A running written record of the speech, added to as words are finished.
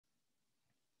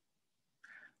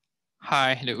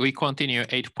Hi, we continue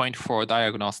 8.4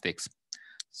 diagnostics.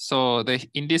 So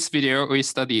in this video, we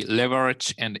study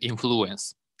leverage and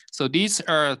influence. So these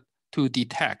are to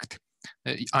detect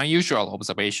unusual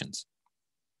observations.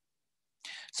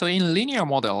 So in linear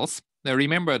models,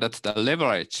 remember that the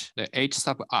leverage, the H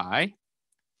sub I,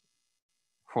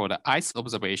 for the ith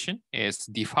observation is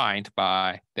defined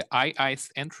by the ith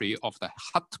entry of the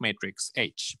hot matrix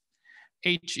H.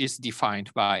 H is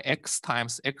defined by X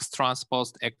times X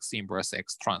transposed, X inverse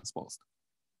X transposed.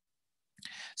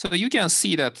 So you can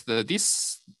see that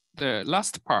the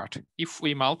last part, if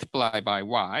we multiply by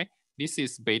Y, this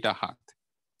is beta hat.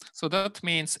 So that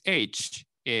means H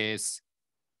is,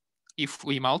 if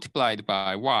we multiply it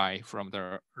by Y from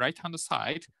the right-hand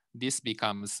side, this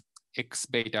becomes X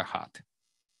beta hat.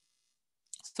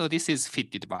 So this is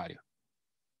fitted value.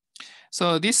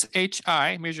 So this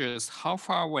HI measures how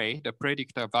far away the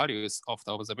predictor values of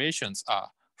the observations are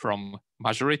from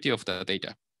majority of the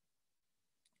data.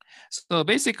 So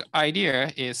basic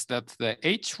idea is that the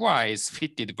HY is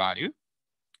fitted value.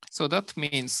 So that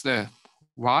means the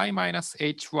Y minus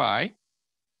HY,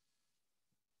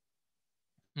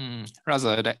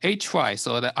 rather the HY,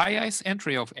 so the ith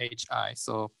entry of HI,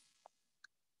 so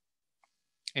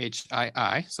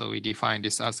HII, so we define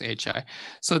this as HI.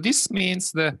 So this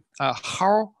means the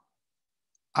how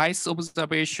ith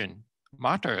observation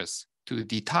matters to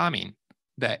determine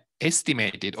the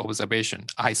estimated observation,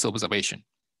 ith observation.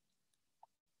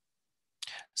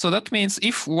 So that means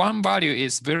if one value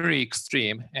is very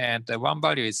extreme and one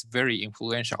value is very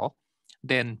influential,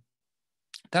 then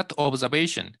that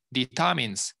observation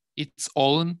determines its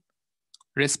own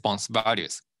response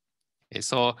values.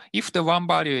 So if the one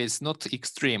value is not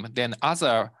extreme, then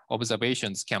other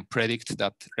observations can predict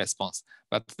that response.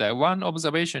 But the one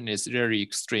observation is very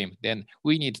extreme, then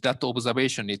we need that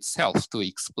observation itself to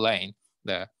explain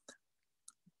the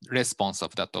response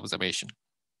of that observation.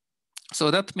 So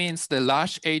that means the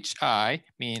large HI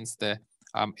means the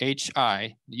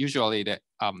HI, usually the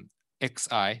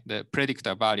XI, the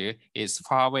predictor value, is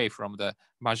far away from the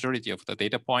majority of the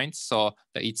data points. So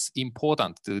it's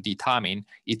important to determine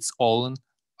its own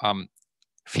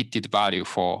fitted value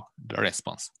for the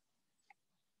response.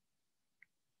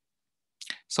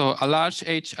 So a large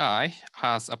HI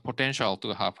has a potential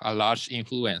to have a large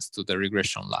influence to the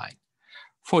regression line.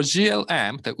 For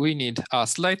GLM, that we need a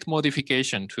slight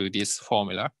modification to this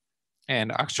formula.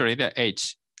 And actually the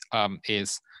H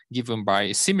is given by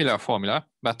a similar formula,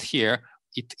 but here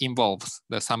it involves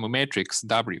the some matrix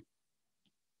W.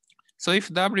 So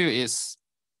if W is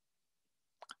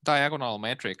diagonal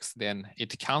matrix, then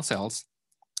it cancels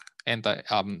and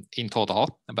in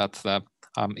total, but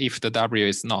if the W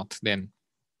is not, then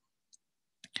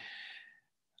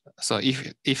so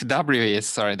if W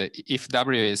is if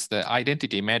W is the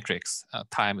identity matrix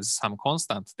times some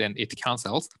constant, then it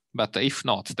cancels. But if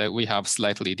not, then we have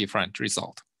slightly different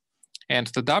result. And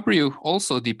the W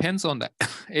also depends on the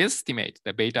estimate,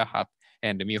 the beta hat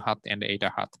and the mu hat and the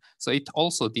eta hat. So it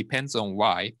also depends on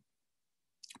Y.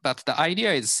 But the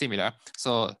idea is similar.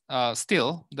 So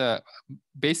still, the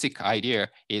basic idea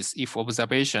is if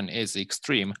observation is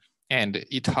extreme and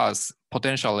it has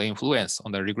potential influence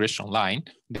on the regression line,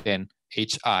 then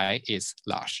HI is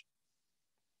large.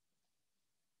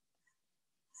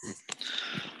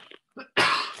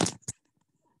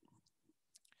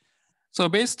 So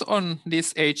based on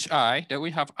this HI, that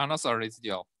we have another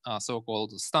residual,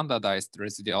 so-called standardized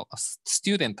residual,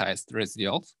 studentized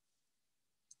residuals.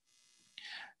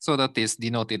 So that is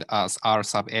denoted as R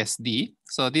sub SD.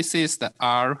 So this is the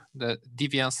R, the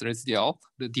deviance residual,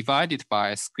 divided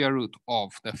by square root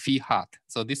of the phi hat.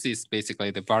 So this is basically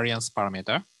the variance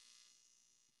parameter.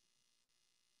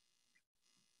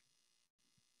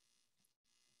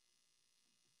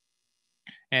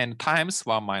 And times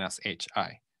 1 minus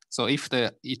HI. So if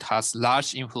it has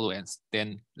large influence,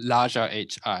 then larger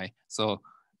HI. So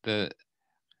the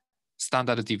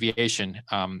standard deviation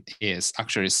is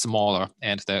actually smaller,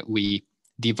 and that we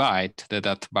divide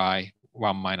that by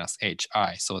 1 minus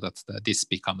HI, so that this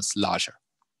becomes larger.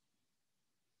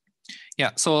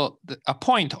 Yeah, so a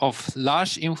point of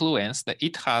large influence that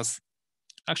it has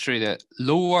actually the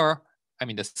lower,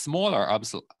 the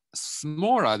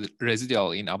smaller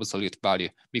residual in absolute value,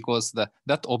 because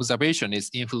that observation is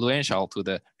influential to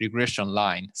the regression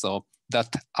line. So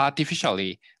that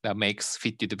artificially that makes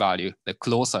fitted value the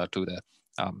closer to the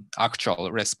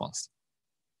actual response.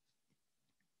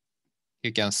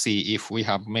 You can see if we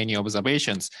have many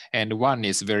observations and one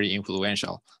is very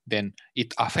influential, then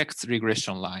it affects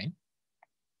regression line.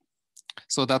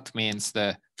 So that means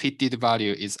the fitted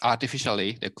value is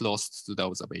artificially the closest to the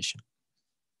observation.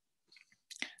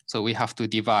 So we have to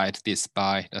divide this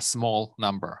by a small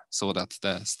number so that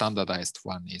the standardized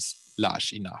one is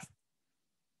large enough.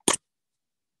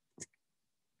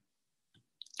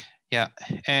 Yeah,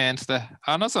 and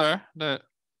the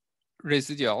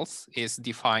residuals is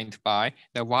defined by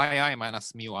the yi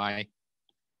minus mu I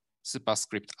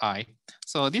superscript I.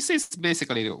 So this is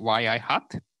basically the yi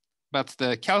hat, but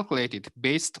calculated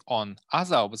based on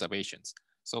other observations.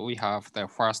 So we have the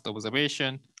first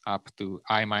observation up to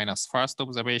I minus first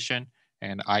observation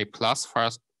and I plus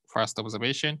first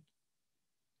observation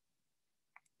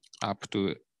up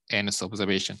to nth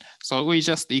observation. So we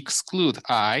just exclude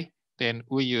I, then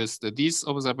we use these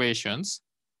observations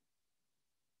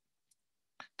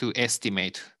to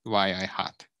estimate yi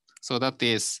hat. So that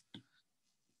is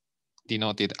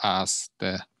denoted as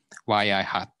the yi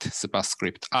hat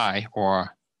superscript I,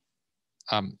 or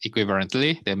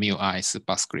equivalently the mu I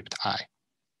superscript I.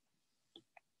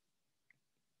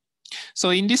 So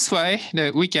in this way,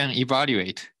 we can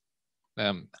evaluate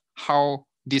how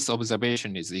this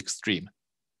observation is extreme.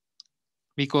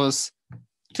 Because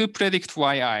to predict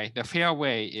yi, the fair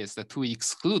way is to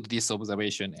exclude this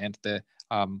observation and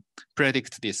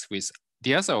predict this with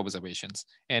the other observations.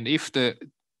 And if the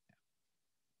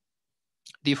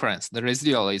difference, the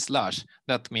residual is large,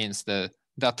 that means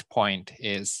that point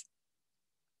is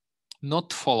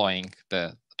not following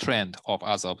the trend of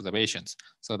other observations.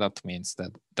 So that means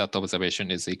that observation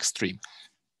is extreme.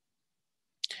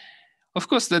 Of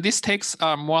course, this takes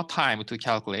more time to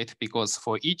calculate because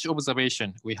for each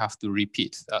observation, we have to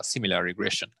repeat a similar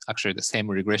regression, actually the same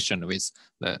regression with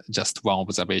just one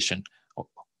observation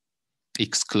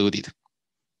excluded.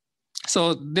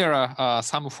 So there are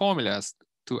some formulas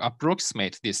to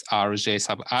approximate this Rj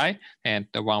sub I, and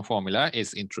the one formula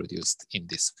is introduced in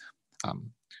this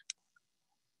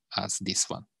as this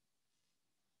one.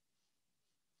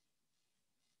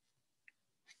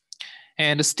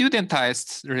 And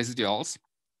studentized residuals,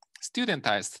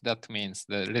 that means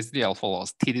the residual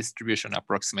follows T distribution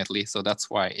approximately. So that's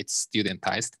why it's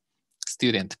studentized.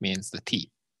 Student means the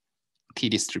T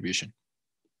distribution.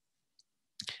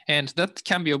 And that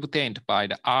can be obtained by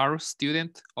the R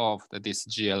student of this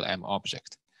GLM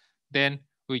object. Then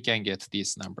we can get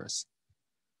these numbers.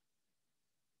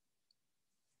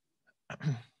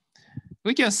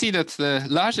 We can see that the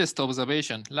largest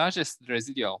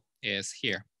residual is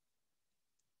here.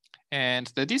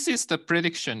 And this is the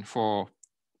prediction for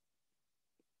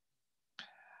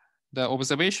the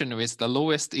observation with the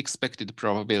lowest expected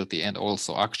probability and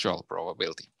also actual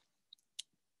probability.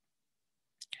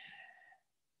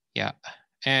 Yeah,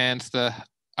 and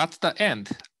at the end,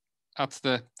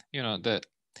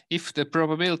 if the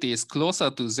probability is closer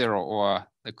to 0 or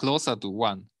closer to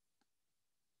 1,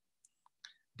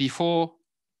 before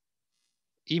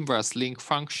inverse link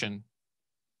function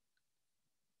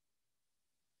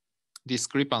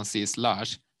discrepancy is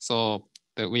large, so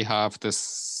that we have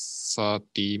this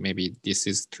 30, maybe this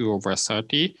is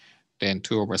 2/30, then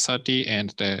 2/30,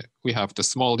 and we have the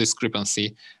small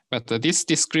discrepancy. But this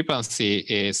discrepancy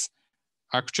is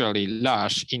actually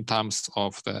large in terms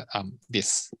of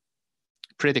this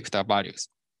predictor values.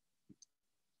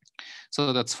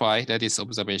 So that's why this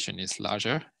observation is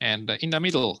larger. And in the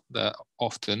middle,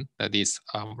 often these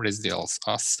residuals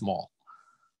are small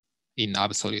in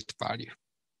absolute value.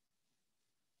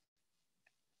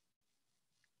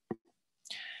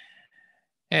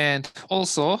 And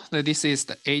also, this is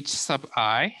the H sub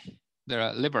I,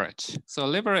 the leverage. So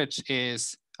leverage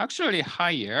is actually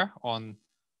higher on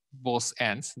both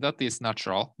ends. That is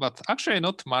natural, but actually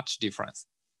not much difference.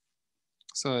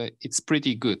 So it's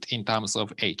pretty good in terms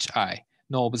of HI.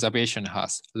 No observation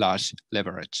has large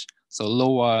leverage. So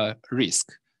lower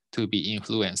risk to be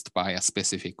influenced by a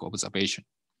specific observation.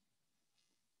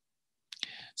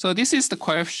 So this is the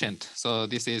coefficient. So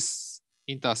this is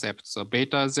intercept, so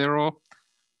beta 0.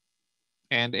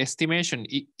 And estimation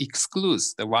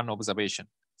excludes the one observation.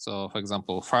 So for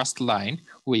example, first line,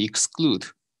 we exclude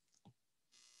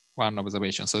one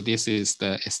observation. So this is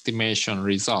the estimation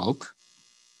result.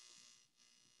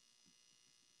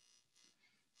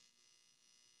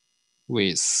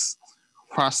 With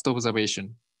first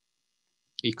observation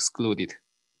excluded.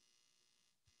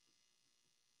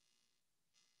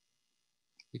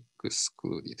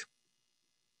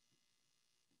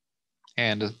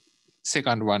 And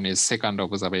second one is second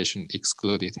observation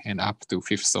excluded, and up to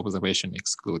fifth observation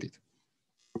excluded.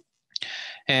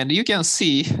 And you can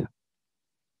see,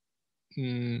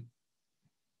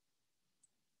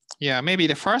 yeah, maybe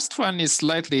the first one is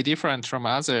slightly different from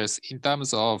others in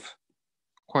terms of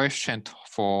coefficient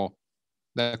for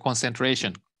the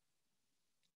concentration.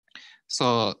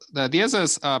 So the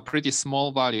others are pretty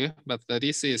small value, but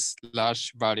this is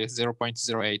large value,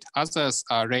 0.08.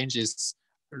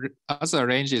 Other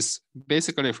ranges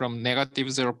basically from negative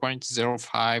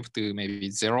 0.05 to maybe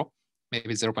 0,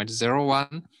 maybe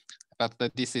 0.01,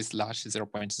 but this is large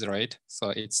 0.08, so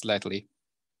it's slightly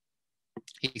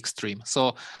extreme.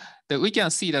 So we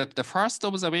can see that the first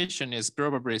observation is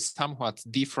probably somewhat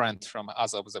different from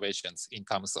other observations in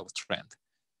terms of trend.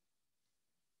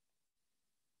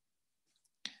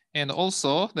 And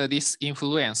also this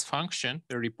influence function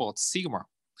reports sigma.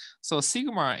 So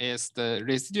sigma is the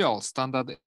residual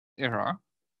standard error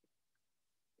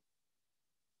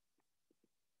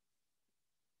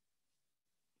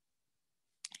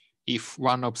if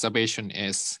one observation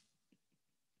is,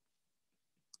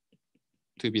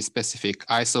 to be specific,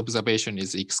 ith observation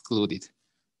is excluded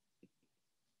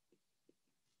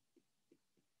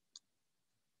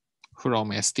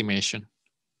from estimation.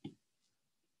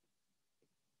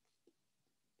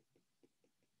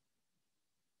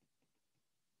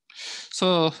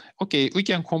 So, okay, we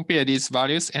can compare these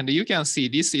values and you can see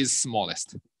this is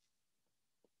smallest.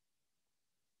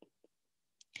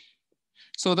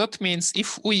 So that means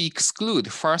if we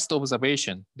exclude first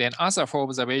observation, then other four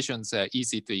observations are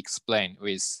easy to explain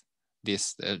with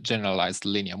this generalized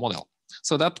linear model.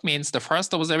 So that means the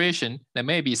first observation, there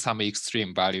may be some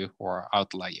extreme value or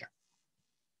outlier.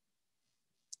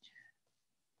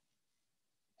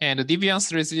 And the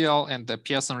deviance residual and the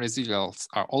Pearson residuals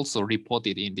are also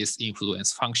reported in this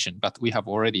influence function, but we have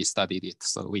already studied it,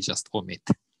 so we just omit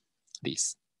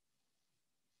this.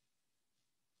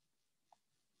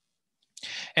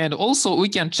 And also we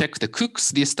can check the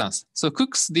Cook's distance. So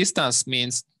Cook's distance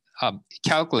means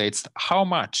calculates how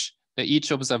much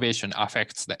each observation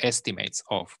affects the estimates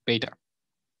of beta.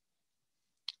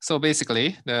 So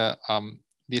basically,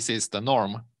 this is the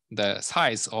norm, the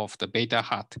size of the beta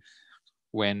hat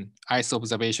when ith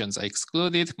observations are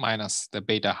excluded minus the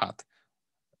beta hat,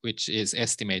 which is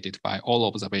estimated by all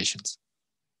observations.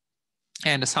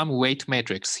 And some weight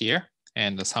matrix here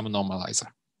and some normalizer.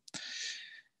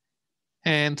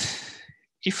 And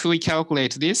if we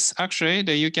calculate this,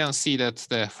 actually, you can see that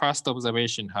the first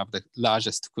observation have the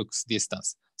largest Cook's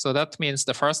distance. So that means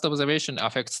the first observation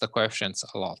affects the coefficients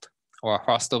a lot, or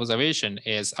first observation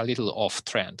is a little off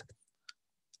trend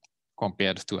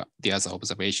compared to the other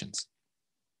observations.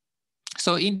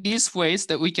 So in these ways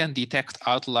that we can detect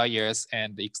outliers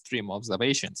and the extreme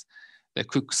observations, the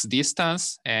Cook's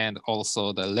distance and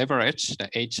also the leverage, the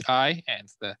HI, and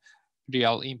the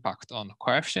real impact on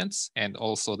coefficients, and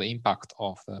also the impact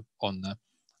of on the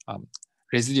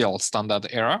residual standard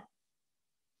error.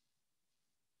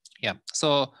 Yeah,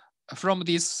 so from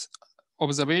these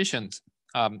observations,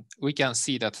 we can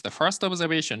see that the first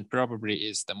observation probably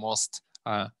is the most,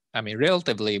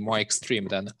 relatively more extreme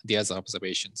than the other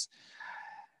observations.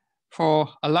 For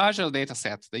a larger data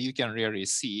set, that you can really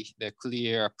see the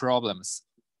clear problems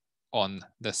on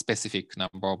the specific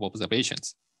number of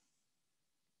observations.